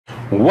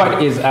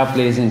What is up,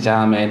 ladies and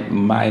gentlemen?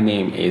 My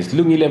name is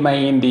Lungile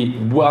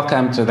Mayindi.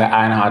 Welcome to the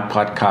Ironheart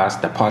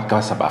Podcast, the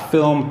podcast about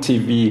film,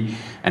 TV,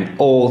 and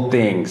all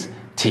things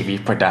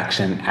TV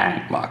production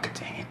and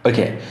marketing.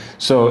 Okay,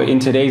 so in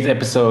today's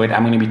episode,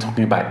 I'm going to be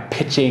talking about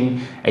pitching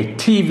a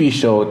TV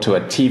show to a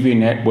TV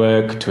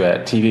network, to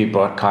a TV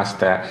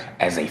broadcaster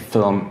as a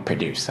film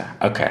producer.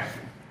 Okay,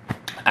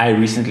 I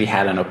recently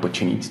had an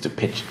opportunity to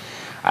pitch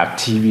a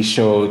TV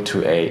show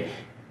to a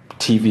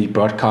TV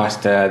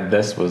broadcaster.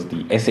 This was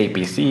the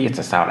SABC. It's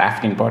a South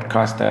African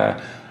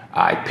broadcaster.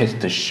 I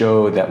pitched a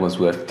show that was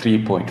worth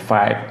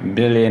 3.5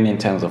 million in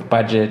terms of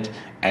budget,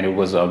 and it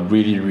was a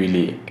really,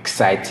 really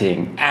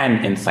exciting and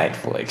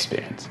insightful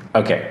experience.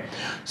 Okay,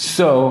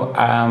 so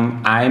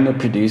I'm a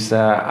producer.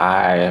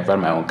 I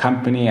run my own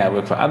company. I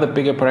work for other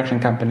bigger production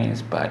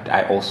companies, but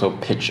I also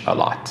pitch a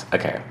lot.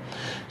 Okay,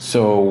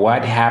 so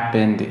what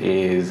happened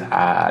is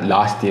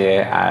last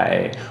year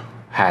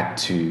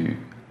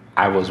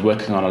I was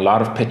working on a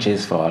lot of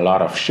pitches for a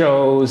lot of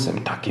shows,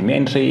 some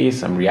documentaries,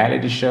 some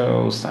reality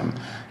shows, some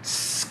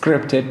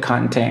scripted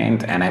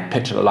content, and I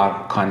pitched a lot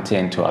of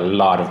content to a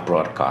lot of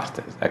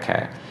broadcasters.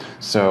 Okay,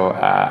 so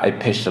I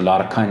pitched a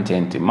lot of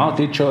content to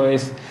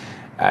MultiChoice,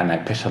 and I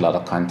pitched a lot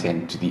of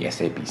content to the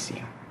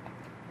SABC.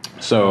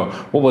 So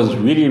what was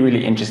really,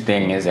 really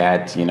interesting is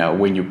that, you know,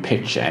 when you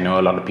pitch, I know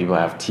a lot of people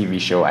have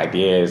TV show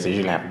ideas. They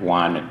usually have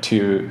one or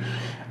two.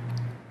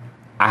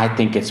 I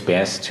think it's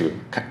best to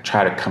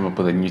try to come up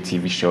with a new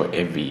TV show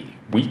every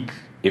week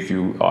if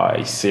you are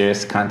a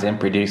serious content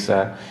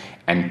producer,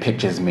 and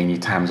pitch as many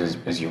times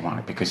as you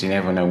want, because you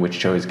never know which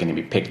show is going to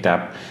be picked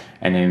up.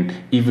 And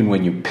then even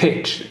when you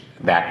pitch,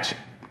 that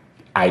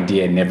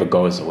idea never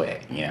goes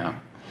away, you know.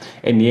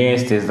 And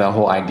yes, there's the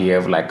whole idea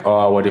of like,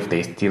 oh, what if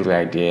they steal the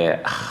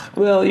idea?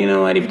 Well, you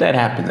know what, if that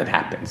happens, it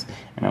happens.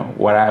 You know,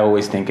 what I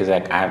always think is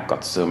like, I've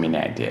got so many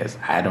ideas.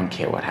 I don't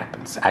care what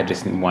happens. I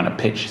just want to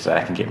pitch so that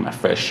I can get my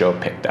first show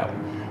picked up.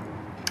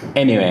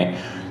 Anyway,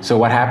 so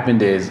what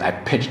happened is I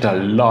pitched a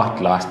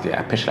lot last year.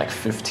 I pitched like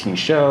 15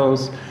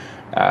 shows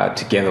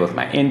together with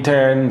my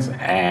interns,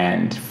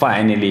 and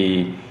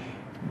finally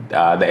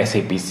the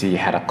SABC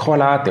had a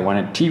call out. They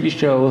wanted TV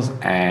shows,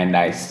 and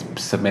I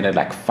submitted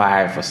like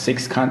 5 or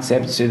 6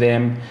 concepts to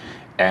them,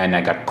 and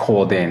I got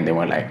called in. They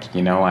were like,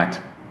 you know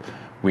what,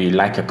 we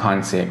like a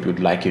concept, we'd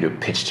like you to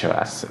pitch to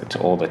us, to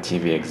all the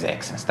TV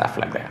execs and stuff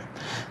like that.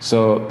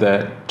 So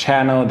the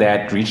channel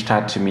that reached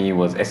out to me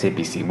was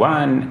SABC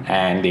One,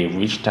 and they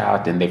reached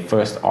out and they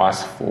first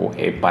asked for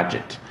a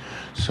budget.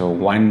 So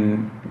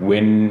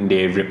when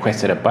they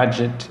requested a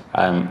budget,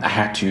 I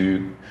had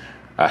to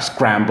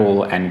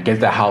scramble and get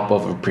the help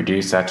of a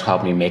producer to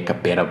help me make a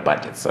better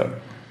budget. So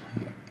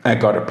I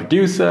got a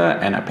producer,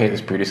 and I paid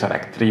this producer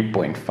like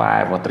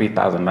 3.5 or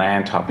 3,000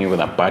 rand to help me with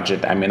a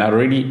budget. I mean, I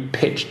already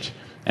pitched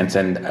and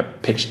sent a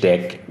pitch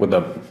deck with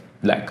a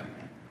like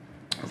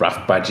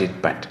rough budget,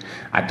 but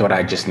I thought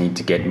I just need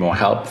to get more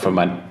help from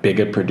a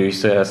bigger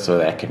producer so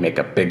that I could make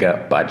a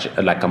bigger budget,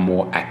 like a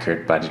more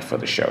accurate budget for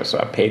the show. So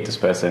I paid this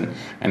person,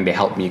 and they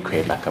helped me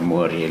create like a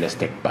more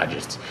realistic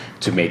budget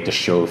to make the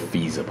show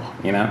feasible,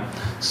 you know?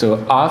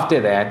 So after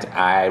that,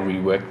 I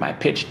reworked my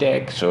pitch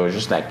deck. So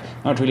just like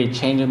not really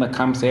changing the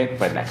concept,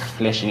 but like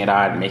fleshing it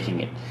out, making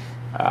it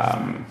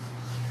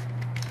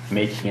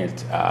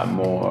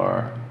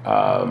more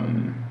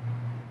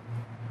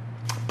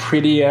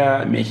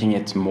prettier, making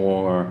it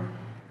more,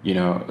 you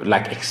know,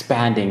 like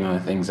expanding on the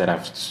things that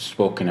I've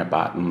spoken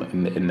about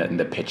in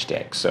the pitch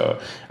deck. So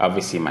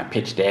obviously my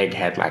pitch deck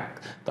had like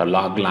the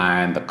log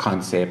line, the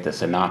concept, the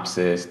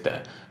synopsis,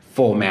 the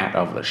format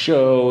of the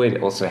show.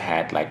 It also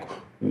had like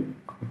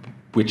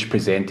which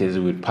presenters we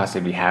would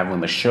possibly have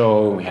on the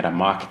show. We had a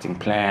marketing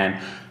plan,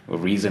 a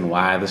reason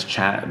why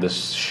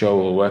this show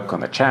will work on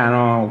the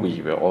channel.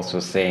 We were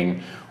also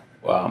saying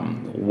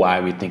why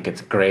we think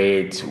it's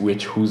great,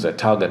 who's a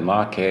target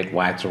market,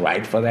 why it's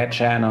right for that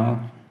channel.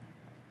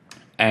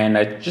 And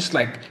I just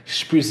like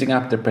sprucing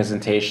up the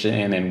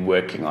presentation and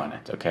working on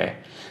it, okay?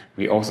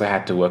 We also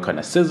had to work on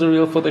a scissor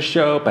reel for the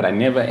show, but I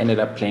never ended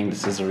up playing the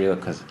scissor reel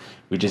because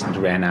we just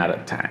ran out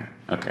of time,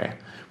 okay?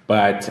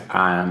 But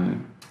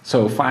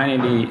so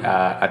finally,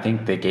 I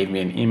think they gave me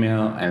an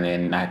email, and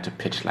then I had to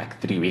pitch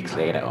like 3 weeks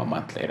later or a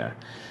month later.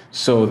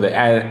 So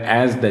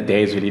as the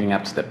days were leading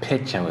up to the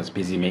pitch, I was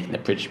busy making the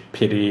pitch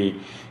pretty,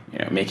 you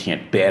know, making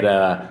it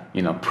better,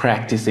 you know,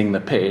 practicing the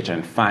pitch,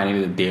 and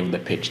finally the day of the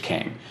pitch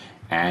came.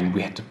 And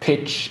we had to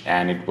pitch,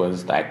 and it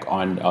was like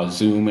on a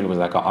Zoom. It was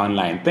like an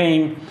online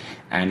thing.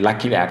 And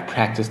luckily I had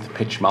practiced the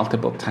pitch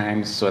multiple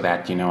times so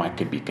that, you know, I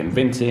could be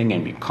convincing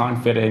and be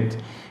confident.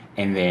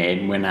 And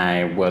then when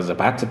I was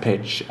about to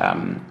pitch,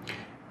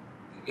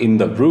 in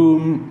the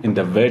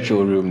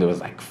virtual room, there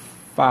was like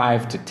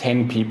 5 to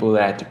 10 people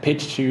that I had to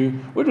pitch to,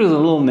 which was a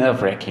little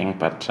nerve-wracking,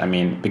 but I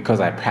mean, because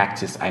I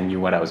practiced, I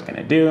knew what I was going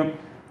to do.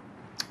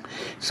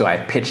 So I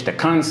pitched a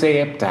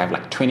concept. I have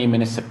like 20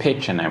 minutes to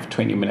pitch, and I have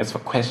 20 minutes for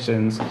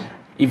questions.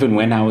 Even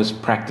when I was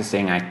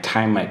practicing, I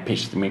timed my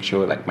pitch to make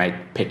sure like my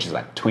pitch is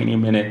like 20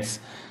 minutes.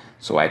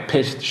 So I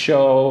pitched the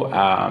show.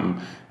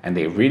 and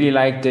they really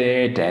liked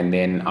it. And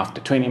then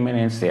after 20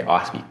 minutes, they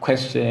asked me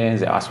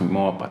questions. They asked me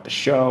more about the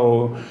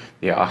show.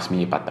 They asked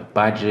me about the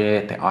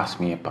budget. They asked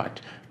me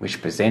about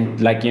which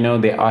present, like, you know,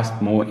 they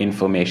asked more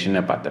information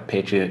about the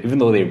picture, even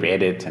though they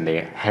read it and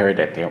they heard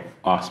that they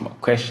asked more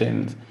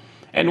questions.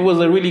 And it was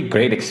a really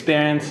great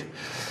experience.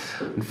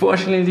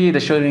 Unfortunately,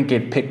 the show didn't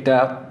get picked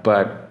up,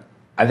 but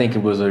I think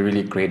it was a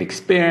really great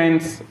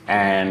experience,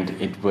 and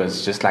it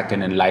was just like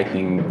an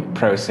enlightening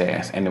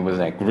process, and it was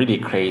like really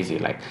crazy.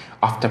 Like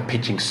after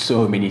pitching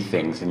so many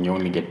things and you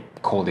only get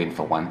called in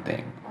for one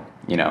thing,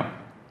 you know,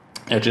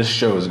 it just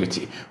shows that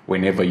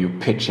whenever you're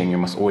pitching, you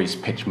must always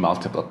pitch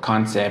multiple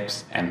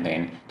concepts and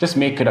then just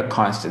make it a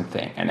constant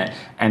thing.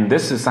 And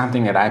this is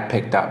something that I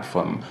picked up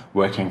from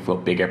working for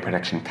bigger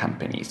production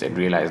companies that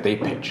realize they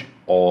pitch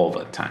all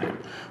the time.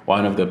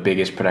 One of the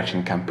biggest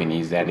production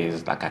companies that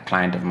is like a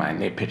client of mine,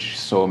 they pitch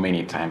so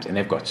many times and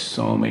they've got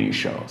so many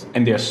shows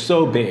and they're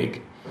so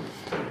big,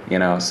 you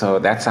know. So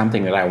that's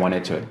something that I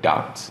wanted to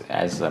adopt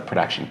as a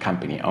production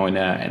company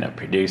owner and a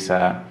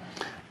producer.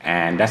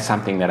 And that's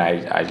something that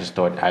I just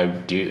thought I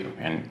would do.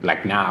 And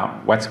like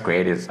now, what's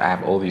great is I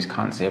have all these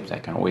concepts. I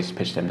can always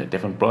pitch them to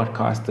different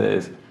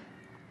broadcasters.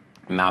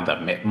 Now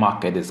the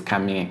market is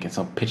coming, I can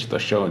still pitch the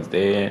shows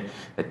there.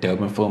 The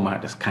Durban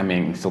format is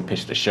coming, still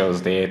pitch the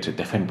shows there to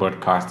different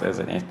broadcasters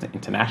and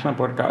international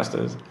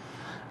broadcasters.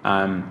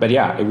 But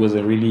yeah, it was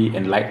a really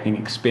enlightening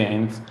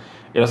experience.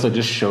 It also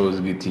just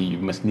shows that you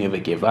must never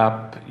give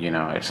up. You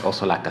know, it's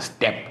also like a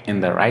step in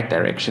the right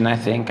direction, I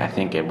think. I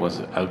think it was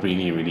a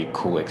really, really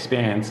cool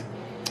experience.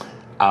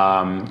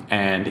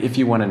 And if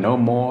you want to know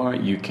more,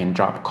 you can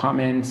drop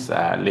comments.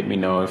 Let me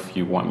know if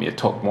you want me to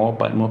talk more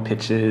about more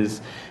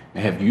pitches.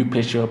 Have you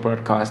pitched your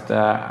broadcaster?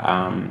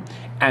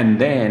 And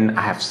then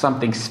I have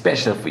something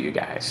special for you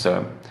guys.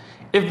 So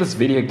if this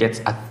video gets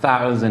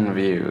 1,000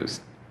 views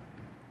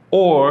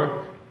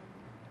or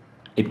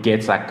it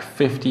gets like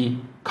 50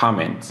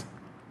 comments,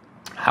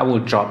 I will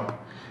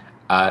drop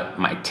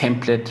my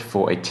template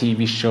for a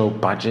TV show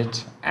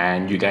budget,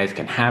 and you guys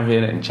can have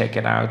it and check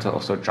it out. I'll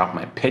also drop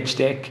my pitch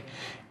deck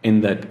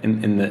in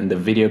the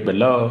video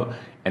below,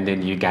 and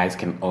then you guys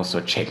can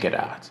also check it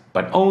out.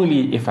 But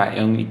only if I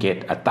only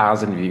get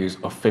 1,000 views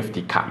or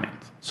 50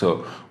 comments.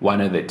 So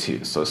one of the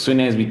two. So as soon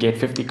as we get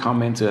 50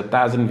 comments or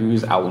 1,000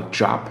 views, I will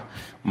drop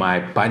my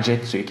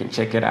budget so you can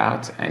check it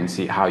out and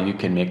see how you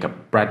can make a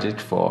budget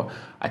for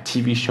a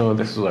TV show.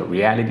 This is a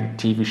reality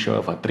TV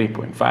show for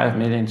 3.5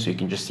 million, so you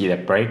can just see the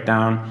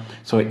breakdown.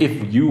 So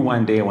if you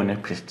one day want to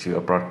pitch to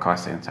a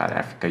broadcaster in South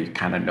Africa, you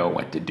kind of know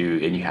what to do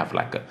and you have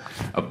like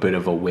a bit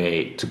of a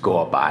way to go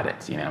about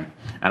it, you know.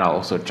 And I'll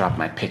also drop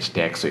my pitch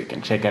deck so you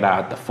can check it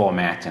out, the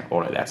format and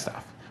all of that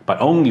stuff. But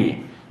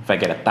only if I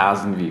get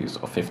 1,000 views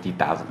or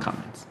 50,000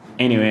 comments.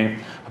 Anyway,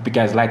 hope you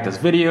guys liked this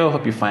video.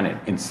 Hope you find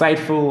it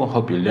insightful.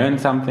 Hope you learned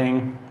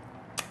something.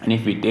 And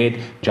if you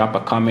did, drop a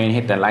comment,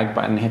 hit the like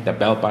button, hit the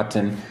bell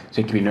button so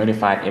you can be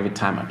notified every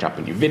time I drop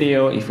a new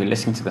video. If you're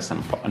listening to this on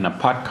a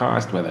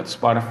podcast, whether it's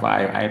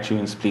Spotify or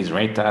iTunes, please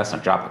rate us or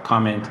drop a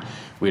comment.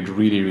 We'd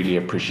really, really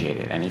appreciate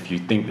it. And if you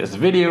think this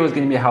video is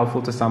going to be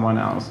helpful to someone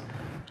else,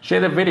 share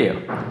the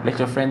video. Let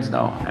your friends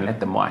know and let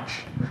them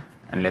watch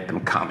and let them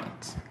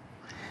comment.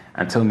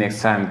 Until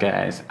next time,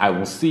 guys, I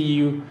will see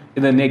you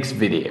in the next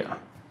video.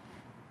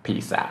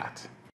 Peace out.